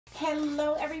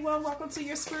Hello everyone, welcome to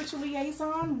your spiritual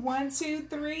liaison 1, 2,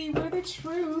 3, where the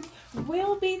truth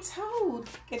will be told.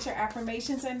 Get your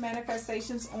affirmations and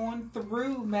manifestations on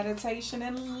through meditation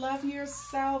and love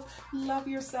yourself. Love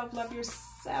yourself, love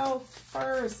yourself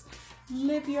first.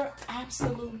 Live your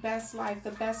absolute best life,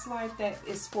 the best life that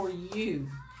is for you.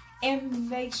 And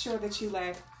make sure that you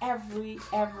laugh every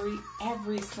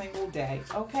single day,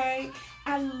 okay?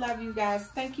 I love you guys.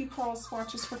 Thank you, cross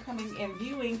watchers, for coming and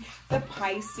viewing the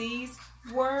Pisces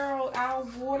world, our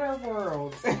water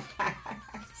world.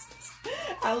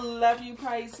 I love you,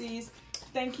 Pisces.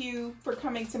 Thank you for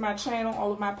coming to my channel,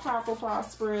 all of my powerful,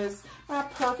 prosperous, my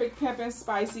perfect, pimpin',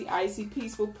 spicy, icy,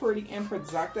 peaceful, pretty, and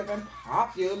productive, and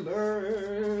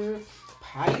popular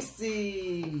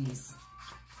Pisces.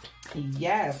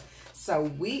 Yes, so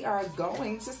we are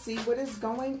going to see what is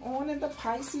going on in the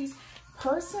Pisces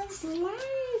person's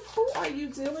life. Who are you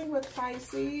dealing with,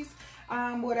 Pisces?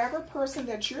 Whatever person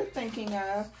that you're thinking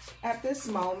of at this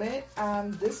moment,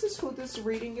 this is who this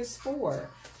reading is for.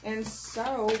 And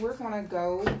so we're going to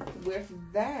go with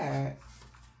that.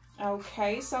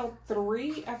 Okay, so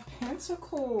 3 of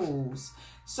Pentacles.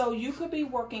 So you could be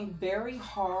working very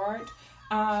hard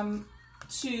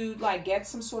to like get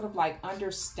some sort of like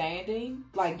understanding,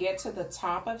 like get to the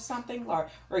top of something, or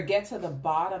get to the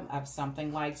bottom of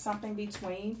something, like something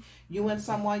between you and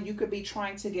someone. You could be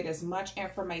trying to get as much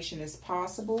information as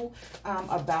possible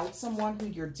about someone who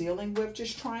you're dealing with,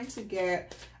 just trying to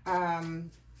get to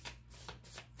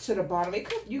the bottom.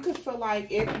 You could feel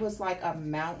like it was like a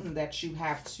mountain that you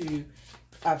have to,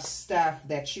 of stuff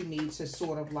that you need to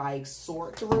sort of like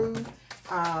sort through,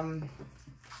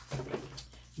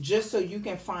 just so you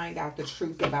can find out the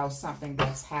truth about something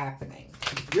that's happening.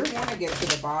 You're going to get to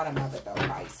the bottom of it though,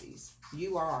 Pisces.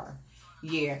 You are.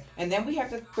 Yeah. And then we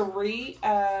have the 3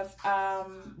 of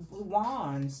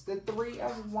Wands. The 3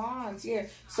 of Wands. Yeah.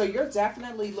 So you're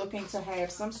definitely looking to have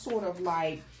some sort of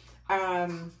like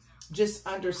just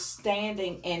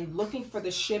understanding and looking for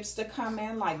the ships to come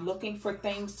in, like looking for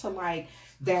things to like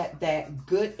that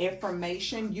good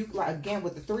information. You, like, again,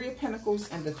 with the 3 of Pentacles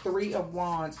and the 3 of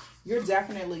Wands, you're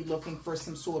definitely looking for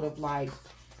some sort of like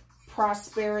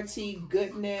prosperity,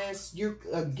 goodness. You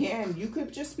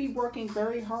could just be working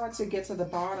very hard to get to the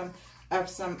bottom of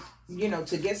some,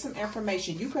 to get some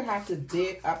information. You could have to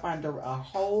dig up under a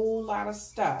whole lot of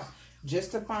stuff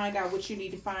just to find out what you need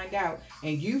to find out.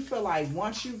 And you feel like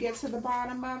once you get to the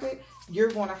bottom of it, you're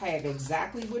going to have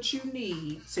exactly what you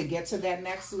need to get to that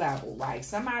next level. Like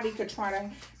somebody could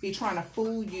be trying to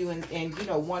fool you and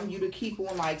want you to keep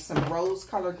on like some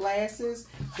rose-colored glasses.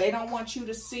 They don't want you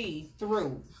to see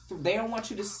through. They don't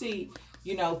want you to see,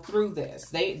 through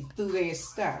this. Through their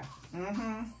stuff.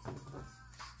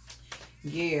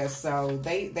 Yeah, so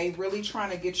they really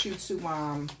trying to get you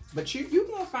to, but you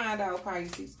going to find out,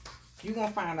 Pisces. You're going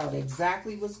to find out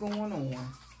exactly what's going on.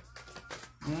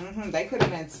 They could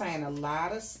have been saying a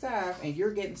lot of stuff, and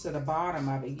you're getting to the bottom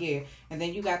of it, yeah. And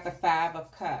then you got the 5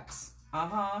 of Cups.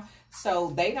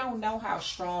 So they don't know how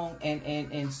strong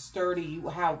and sturdy you,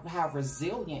 how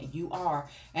resilient you are,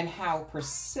 and how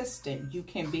persistent you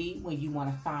can be when you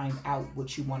want to find out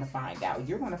what you want to find out.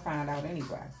 You're going to find out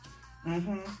anyway.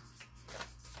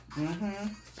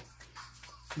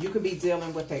 You could be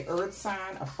dealing with an earth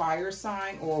sign, a fire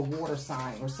sign, or a water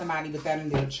sign, or somebody with that in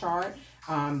their chart.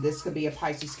 This could be a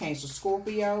Pisces, Cancer,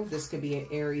 Scorpio. This could be an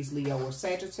Aries, Leo, or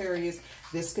Sagittarius.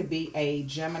 This could be a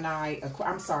Gemini.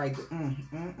 I'm sorry.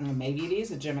 Maybe it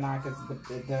is a Gemini, because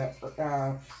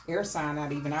the air sign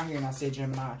not even out here, and I said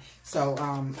Gemini. So,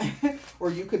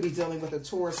 or you could be dealing with a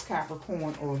Taurus,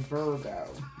 Capricorn, or Virgo.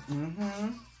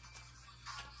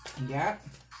 Yep.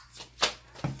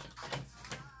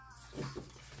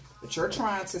 But you're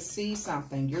trying to see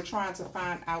something. You're trying to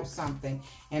find out something.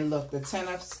 And look, the 10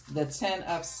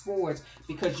 of Swords,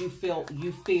 because you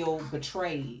feel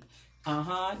betrayed.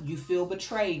 You feel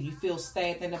betrayed. You feel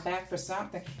stabbed in the back for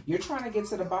something. You're trying to get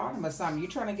to the bottom of something. You're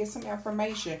trying to get some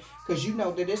information, because you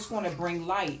know that it's going to bring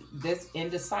light. This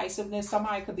indecisiveness,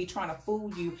 somebody could be trying to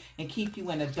fool you and keep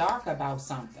you in the dark about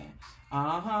something.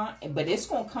 But it's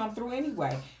going to come through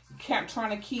anyway. Trying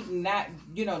to keep not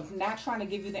trying to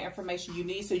give you the information you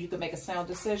need so you can make a sound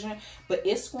decision, but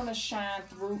it's going to shine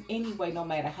through anyway, no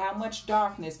matter how much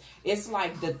darkness. It's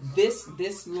like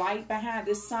this light behind,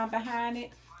 this sun behind it,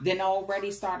 then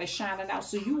already started shining out,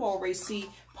 so you already see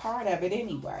part of it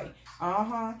anyway.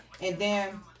 And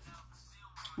then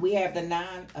we have the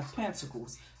 9 of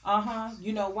Pentacles.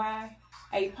 You know why?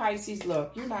 Hey, Pisces,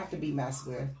 look, you're not to be messed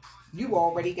with. You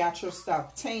already got your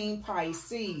stuff. Team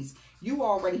Pisces. You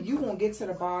gonna get to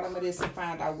the bottom of this and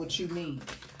find out what you need.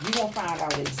 You gonna find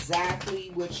out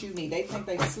exactly what you need. They think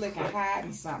they slick and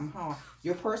hiding something, huh?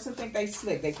 Your person think they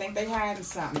slick. They think they hiding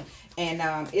something. And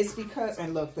it's because,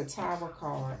 and look, the Tower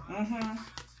card.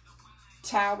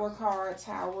 Tower card,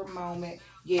 Tower moment.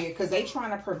 Yeah, because they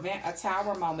trying to prevent a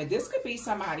Tower moment. This could be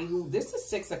somebody who, this is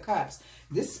Six of Cups.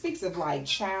 This speaks of like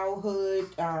childhood,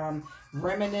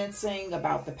 reminiscing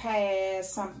about the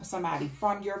past, somebody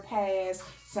from your past,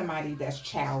 somebody that's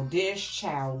childish,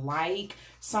 childlike,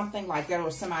 something like that,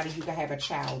 or somebody you can have a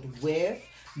child with.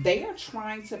 They are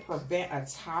trying to prevent a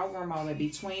Tower moment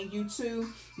between you two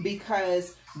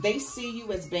because they see you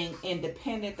as being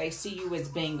independent. They see you as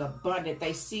being abundant.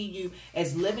 They see you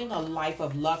as living a life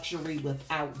of luxury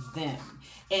without them.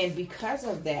 And because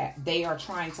of that, they are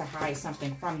trying to hide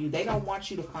something from you. They don't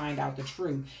want you to find out the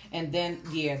truth. And then,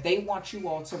 yeah, they want you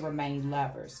all to remain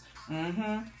lovers.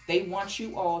 They want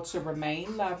you all to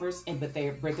remain lovers, but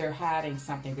they're hiding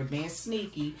something. They're being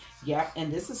sneaky. Yep.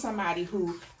 And this is somebody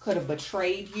who could have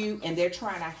betrayed you, and they're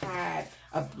trying to hide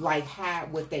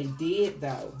what they did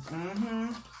though.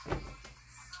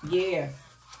 Yeah.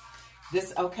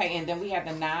 Okay, and then we have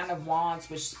the Nine of Wands,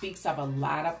 which speaks of a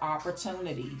lot of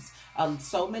opportunities.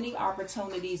 So many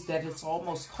opportunities that it's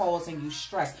almost causing you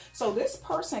stress. So this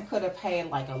person could have had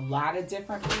like a lot of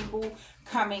different people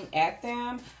coming at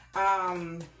them.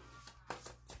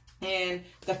 And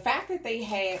the fact that they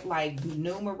had like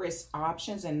numerous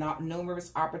options and not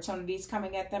numerous opportunities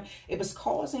coming at them, it was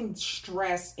causing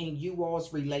stress in you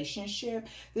all's relationship.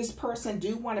 This person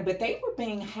do want to, but they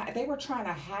were trying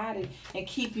to hide it and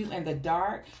keep you in the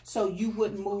dark so you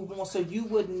wouldn't move on, so you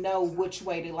wouldn't know which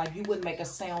way to, like, you wouldn't make a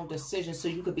sound decision, so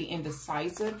you could be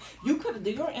indecisive. Your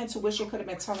intuition could have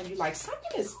been telling you like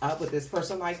something is up with this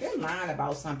person, like they're lying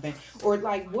about something, or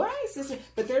like why is this?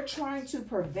 But they're trying to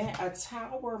prevent a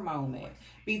Tower moment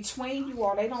between you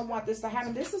all. They don't want this to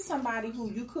happen. This is somebody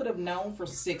who you could have known for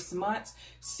 6 months,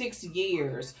 6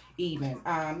 years even.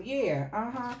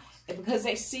 Because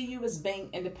they see you as being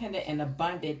independent and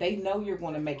abundant. They know you're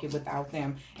going to make it without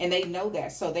them, and they know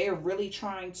that. So they are really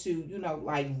trying to, you know,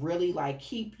 like really like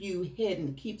keep you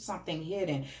hidden, keep something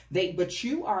hidden. But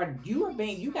you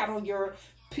got on your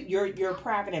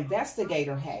private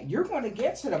investigator hat. You're going to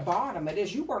get to the bottom of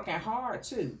this. You working hard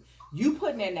too. You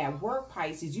putting in that work,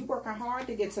 Pisces. You working hard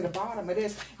to get to the bottom of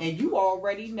this, and you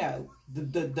already know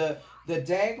the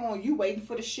daggone, you waiting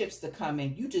for the ships to come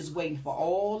in. You just waiting for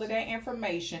all of that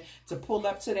information to pull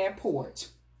up to that port,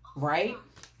 right?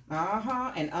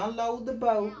 And unload the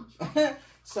boat.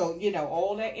 So, you know,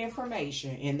 all that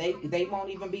information, and they won't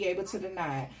even be able to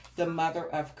deny it. The Mother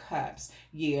of Cups.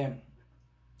 Yeah.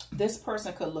 This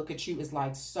person could look at you as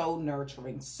like so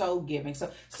nurturing, so giving.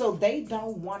 So they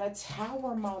don't want a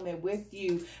Tower moment with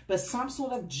you, but some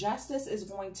sort of justice is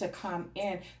going to come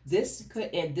in. This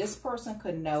person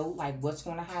could know like what's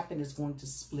going to happen is going to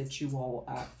split you all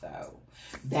up though.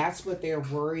 That's what they're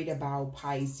worried about,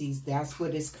 Pisces. That's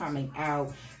what is coming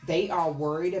out. They are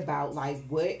worried about like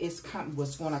what's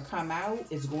going to come out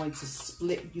is going to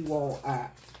split you all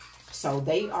up. So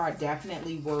they are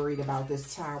definitely worried about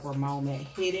this Tower moment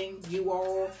hitting you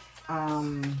all.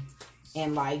 And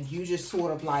like you just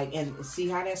sort of like, and see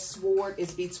how that sword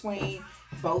is between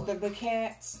both of the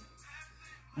cats?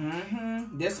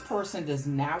 This person does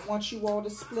not want you all to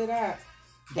split up.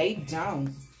 They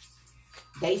don't.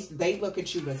 They look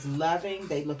at you as loving.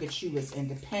 They look at you as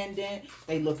independent.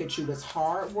 They look at you as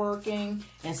hardworking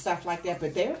and stuff like that.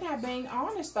 But they're not being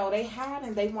honest, though. They hide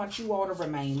and they want you all to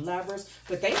remain lovers.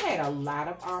 But they had a lot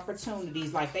of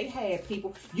opportunities. Like, they had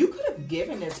people. You could have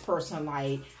given this person,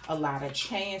 like, a lot of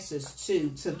chances,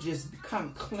 too, to just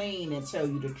come clean and tell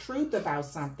you the truth about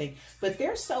something. But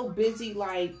they're so busy,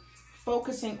 like,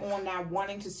 focusing on not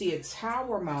wanting to see a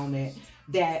Tower moment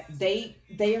that they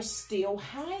are still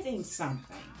hiding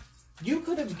something. You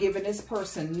could have given this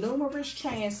person numerous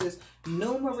chances,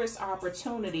 numerous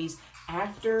opportunities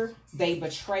after they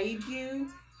betrayed you,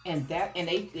 and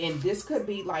this could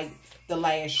be like the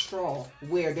last straw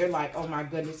where they're like, oh my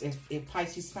goodness, if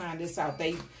Pisces find this out,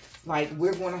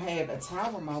 we're going to have a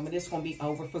Tower moment. It's going to be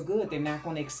over for good. They're not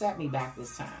going to accept me back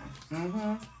this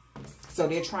time. So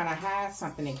they're trying to hide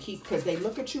something and because they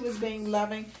look at you as being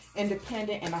loving,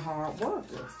 independent, and a hard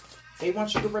worker. They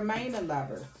want you to remain a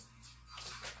lover.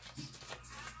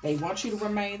 They want you to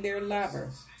remain their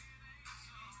lover.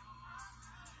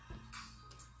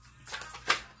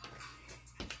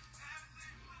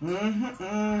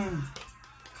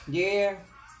 Yeah.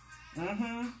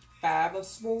 Five of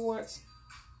Swords.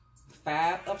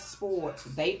 Five of Swords.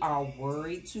 They are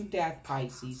worried to death,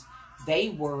 Pisces. They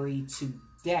worry to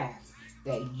death.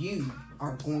 that you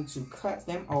are going to cut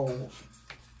them off.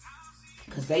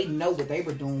 Because they know what they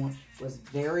were doing was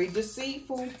very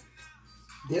deceitful.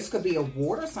 This could be a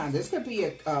water sign. This could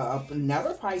be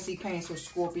another Pisces, Cancer,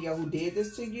 Scorpio who did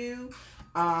this to you.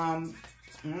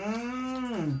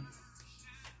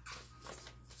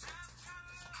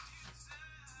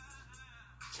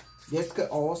 This could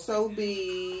also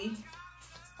be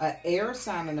an air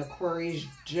sign, an Aquarius,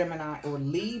 Gemini, or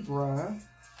Libra.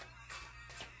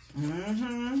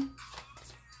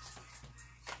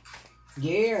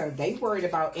 Yeah, they worried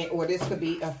about it. Or this could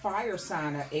be a fire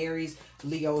sign, of Aries,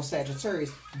 Leo,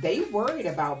 Sagittarius. They worried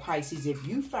about Pisces. If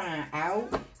you find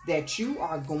out that you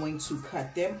are going to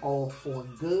cut them off for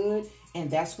good, and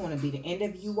that's going to be the end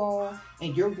of you all,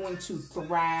 and you're going to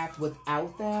thrive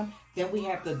without them, then we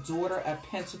have the Daughter of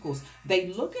Pentacles. They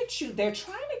look at you. They're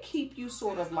trying to keep you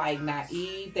sort of like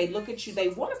naive. They look at you. They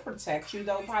want to protect you,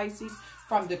 though, Pisces,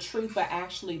 from the truth, but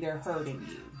actually they're hurting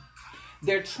you.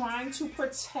 They're trying to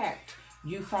protect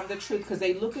you from the truth because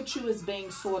they look at you as being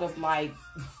sort of like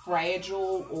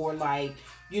fragile or like,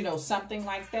 you know, something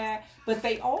like that. But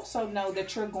they also know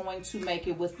that you're going to make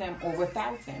it with them or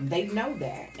without them. They know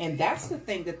that. And that's the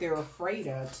thing that they're afraid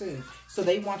of too. So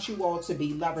they want you all to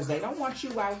be lovers. They don't want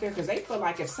you out there because they feel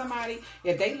like if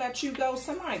they let you go,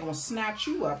 somebody going to snatch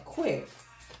you up quick.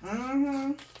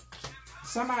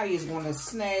 Somebody is going to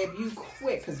snag you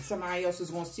quick because somebody else is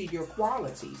going to see your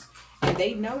qualities. And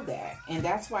they know that. And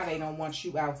that's why they don't want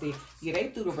you out there. Yeah, they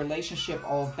threw the relationship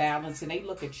off balance. And they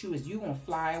look at you as you going to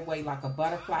fly away like a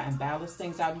butterfly and balance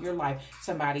things out in your life.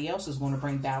 Somebody else is going to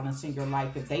bring balance in your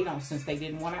life if they don't, since they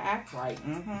didn't want to act right.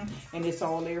 And it's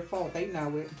all their fault. They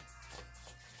know it.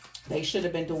 They should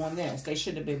have been doing this. They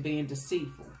should have been being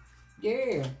deceitful.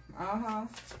 Yeah.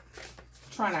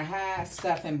 Trying to hide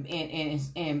stuff and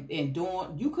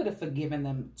doing, you could have forgiven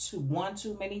them one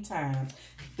too many times.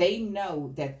 They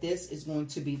know that this is going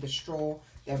to be the straw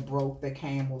that broke the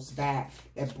camel's back,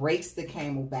 that breaks the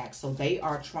camel back. So they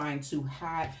are trying to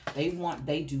hide. They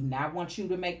do not want you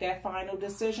to make that final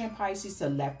decision, Pisces, to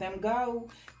let them go.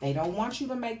 They don't want you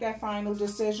to make that final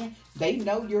decision. They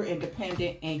know you're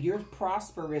independent and you're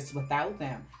prosperous without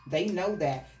them. They know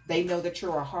that. They know that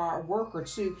you're a hard worker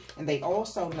too. And they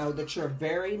also know that you're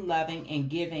very loving and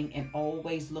giving and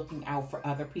always looking out for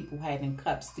other people, having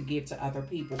cups to give to other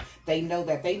people. They know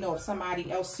that. They know if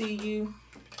somebody else see you,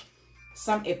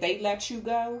 if they let you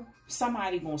go,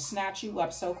 somebody gonna snatch you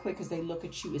up so quick because they look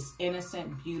at you as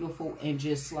innocent, beautiful, and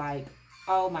just like,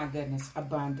 oh my goodness,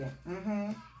 abundant.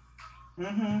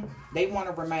 They want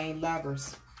to remain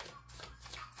lovers.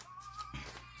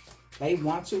 They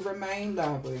want to remain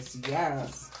lovers,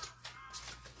 yes.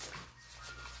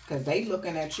 Because they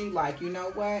looking at you like, you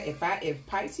know what? If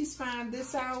Pisces find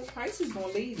this out, Pisces gonna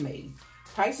leave me.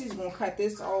 Pisces gonna cut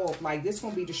this off. Like, this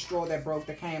gonna be the straw that broke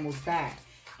the camel's back.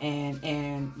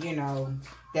 And you know,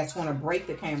 that's going to break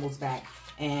the camel's back.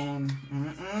 And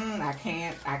I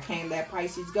can't let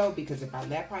Pisces go, because if I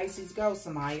let Pisces go,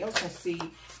 somebody else will see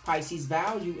Pisces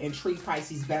value and treat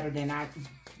Pisces better than I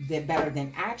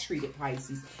treated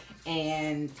Pisces.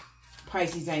 And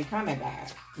Pisces ain't coming back.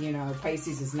 You know,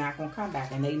 Pisces is not going to come back,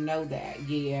 and they know that.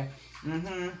 Yeah.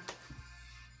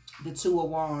 The Two of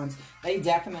Wands, they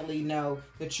definitely know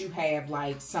that you have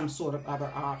like some sort of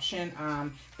other option.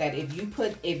 That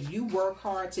if you work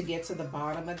hard to get to the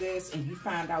bottom of this and you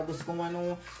find out what's going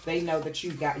on, they know that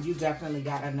you definitely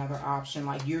got another option.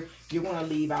 Like you're going to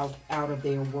leave out of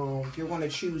their world. You're going to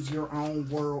choose your own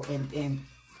world and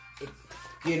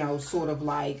you know, sort of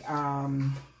like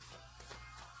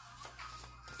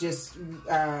just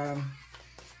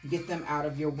get them out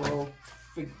of your world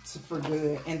for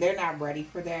good. And they're not ready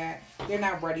for that. They're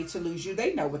not ready to lose you.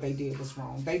 They know what they did was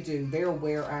wrong. They do. They're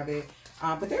aware of it.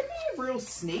 But they're being real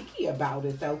sneaky about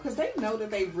it though, because they know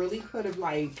that they really could have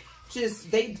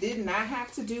they did not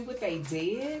have to do what they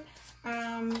did.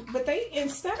 But they,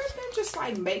 instead of them just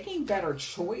like making better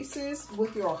choices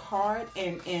with your heart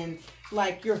and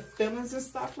like your feelings and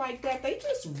stuff like that, they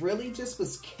just really just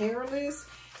was careless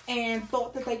and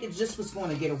thought that they was going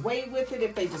to get away with it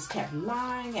if they just kept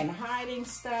lying and hiding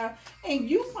stuff. And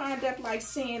you wind up like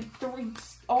seeing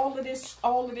all of this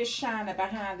shining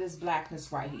behind this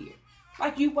blackness right here.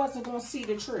 Like you wasn't going to see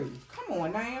the truth. Come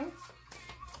on now.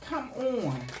 Come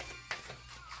on.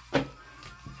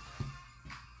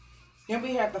 Then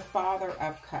we have the Father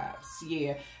of Cups.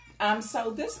 Yeah. So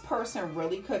this person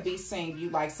really could be seeing you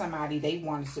like somebody they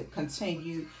wanted to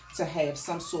continue to have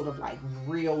some sort of like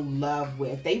real love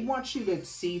with. They want you to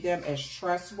see them as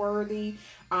trustworthy.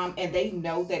 And they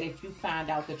know that if you find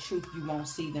out the truth, you won't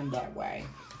see them that way.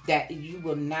 that you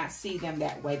will not see them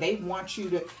that way. They want you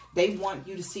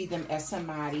to see them as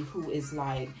somebody who is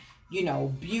like, you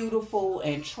know, beautiful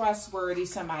and trustworthy,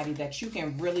 somebody that you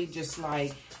can really just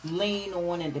like lean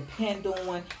on and depend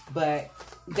on. But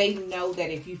they know that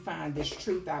if you find this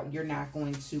truth out, you're not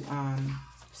going to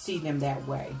see them that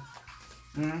way.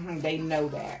 They know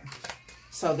that.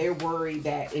 So they're worried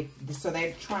that so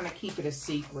they're trying to keep it a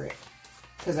secret.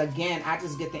 Because again, I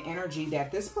just get the energy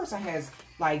that this person has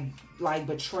like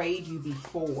betrayed you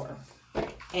before.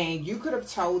 And you could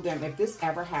have told them, if this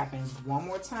ever happens one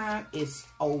more time, it's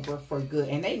over for good.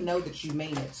 And they know that you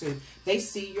mean it too. They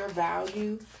see your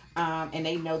value, and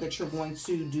they know that you're going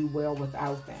to do well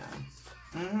without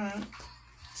them.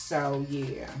 So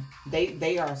yeah,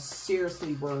 they are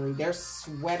seriously worried. They're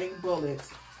sweating bullets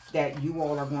that you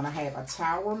all are going to have a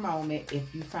tower moment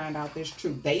if you find out this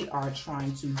truth. They are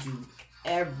trying to do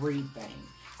everything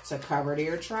to cover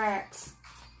their tracks.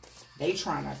 They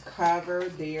trying to cover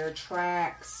their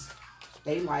tracks.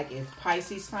 They like, if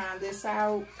Pisces find this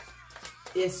out,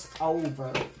 it's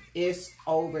over. It's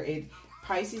over.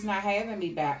 Pisces not having me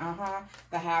back.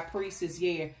 The High Priestess,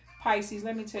 yeah. Pisces,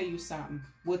 let me tell you something.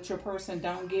 What your person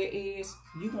don't get is,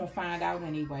 you gonna find out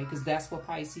anyway, because that's what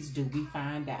Pisces do. We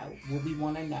find out what we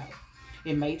want to know.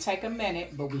 It may take a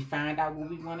minute, but we find out what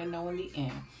we want to know in the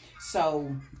end.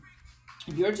 So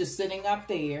you're just sitting up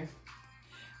there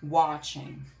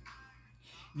watching.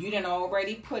 You done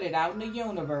already put it out in the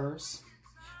universe,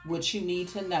 what you need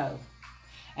to know.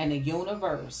 And the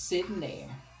universe sitting there,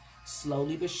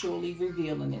 slowly but surely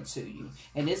revealing it to you.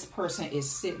 And this person is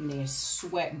sitting there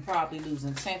sweating, probably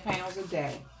losing 10 pounds a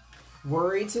day.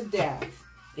 Worried to death.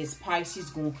 Is Pisces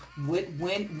going,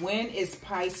 when is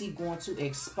Pisces going to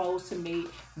expose to me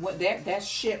what that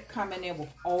ship coming in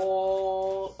with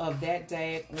all of that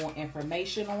daggone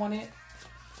information on it?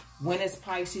 When is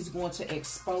Pisces going to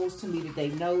expose to me that they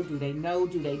know? Do they know?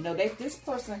 Do they know? This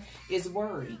person is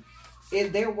worried.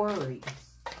 They're worried.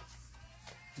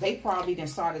 They probably done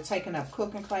started taking up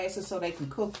cooking classes so they can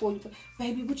cook for you.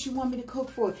 Baby, what you want me to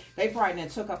cook for you? They probably done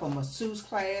took up a masseuse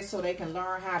class so they can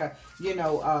learn how to, you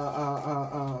know,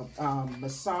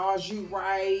 massage you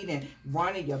right and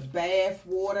running your bath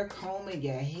water, combing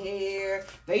your hair.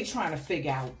 They trying to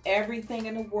figure out everything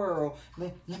in the world.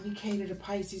 Let me cater to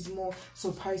Pisces more.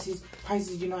 So Pisces,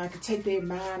 you know, I can take their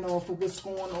mind off of what's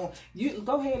going on. You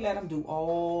go ahead and let them do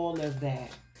all of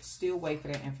that. Still wait for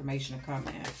that information to come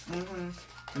in.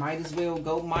 Might as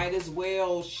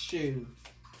well, shoot.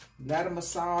 Let them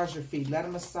massage your feet. Let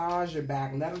them massage your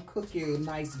back. Let them cook you a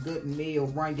nice good meal.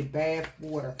 Run your bath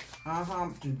water.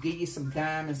 To give you some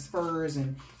diamonds, furs,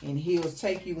 and heels.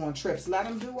 Take you on trips. Let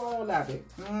them do all of it.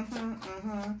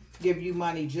 Give you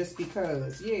money just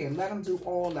because. Yeah, let them do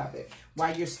all of it.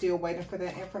 While you're still waiting for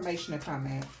that information to come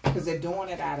in. Because they're doing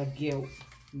it out of guilt.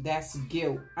 That's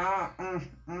guilt.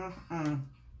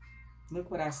 Look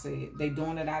what I said. They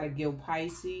doing it out of guilt,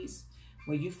 Pisces.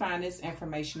 When you find this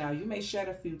information out, you may shed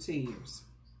a few tears.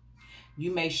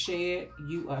 You may shed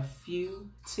a few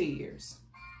tears.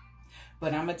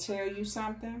 But I'm going to tell you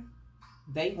something.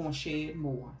 They going to shed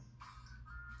more.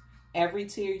 Every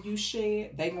tear you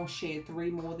shed, they going to shed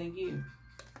 3 more than you.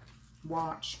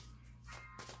 Watch.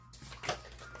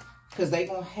 Because they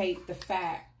going to hate the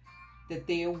fact that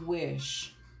their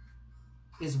wish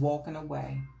is walking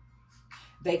away.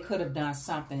 They could have done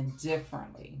something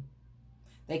differently.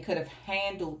 They could have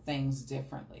handled things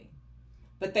differently.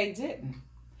 But they didn't.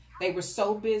 They were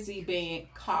so busy being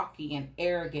cocky and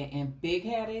arrogant and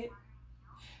big-headed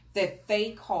that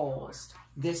they caused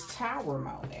this tower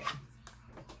moment.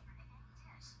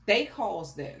 They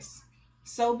caused this.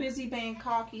 So busy being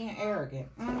cocky and arrogant.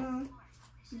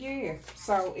 Yeah.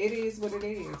 So it is what it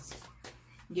is.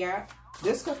 Yeah.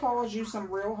 This could cause you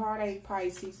some real heartache,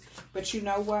 Pisces. But you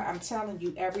know what? I'm telling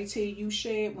you, every tear you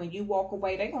shed, when you walk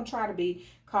away, they're going to try to be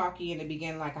cocky in the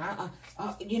beginning. Like,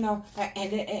 you know,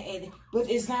 but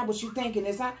it's not what you thinking.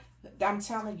 It's not. I'm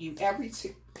telling you, every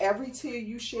tear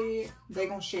you shed, they're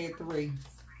going to shed 3.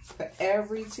 For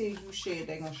every tear you shed,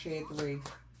 they're going to shed 3.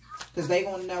 Because they're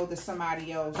going to know that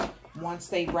somebody else, once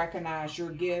they recognize your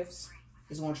gifts,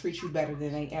 is going to treat you better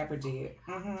than they ever did.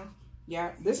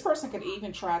 Yeah, this person could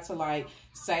even try to like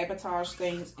sabotage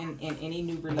things in any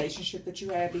new relationship that you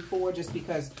had before, just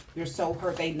because you're so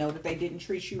hurt. They know that they didn't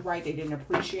treat you right. They didn't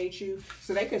appreciate you.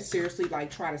 So they could seriously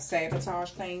like try to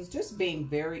sabotage things, just being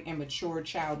very immature,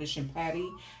 childish, and petty.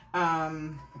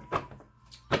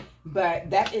 But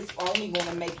that is only going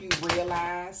to make you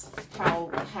realize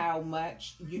how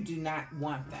much you do not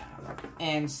want them.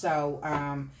 And so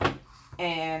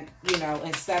And, you know,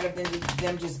 instead of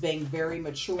them just being very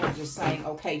mature and just saying,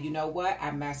 okay, you know what,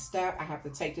 I messed up, I have to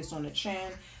take this on the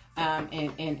chin,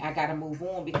 and I got to move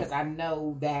on, because I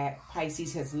know that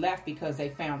Pisces has left because they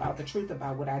found out the truth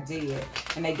about what I did.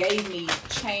 And they gave me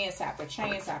chance after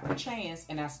chance after chance,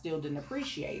 and I still didn't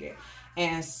appreciate it.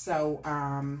 And so,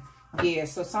 yeah,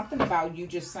 so something about you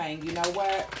just saying, you know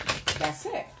what, that's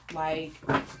it. Like,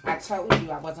 I told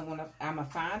you I wasn't going to, I'm going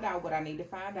to find out what I need to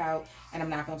find out, and I'm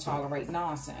not going to tolerate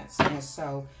nonsense. And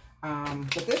so,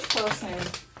 but this person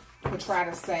could try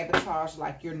to sabotage,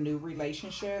 like, your new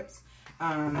relationships,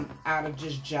 out of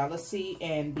just jealousy,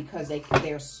 and because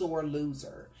they're a sore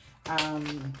loser.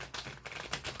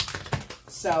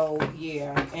 So,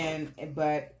 yeah,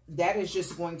 but that is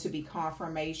just going to be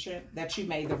confirmation that you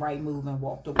made the right move and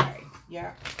walked away.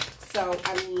 Yeah. So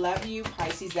I love you,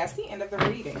 Pisces. That's the end of the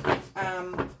reading.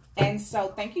 And so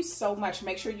thank you so much.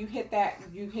 Make sure you hit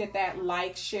that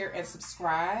like, share, and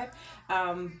subscribe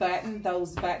button,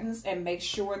 those buttons, and make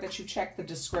sure that you check the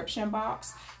description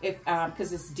box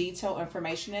because it's detailed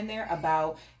information in there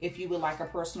about if you would like a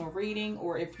personal reading,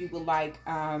 or if you would like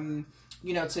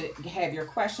you know, to have your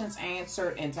questions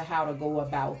answered, and to how to go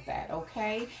about that.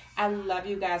 Okay, I love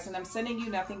you guys, and I'm sending you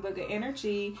nothing but good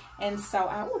energy, and so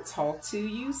I will talk to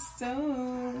you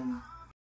soon.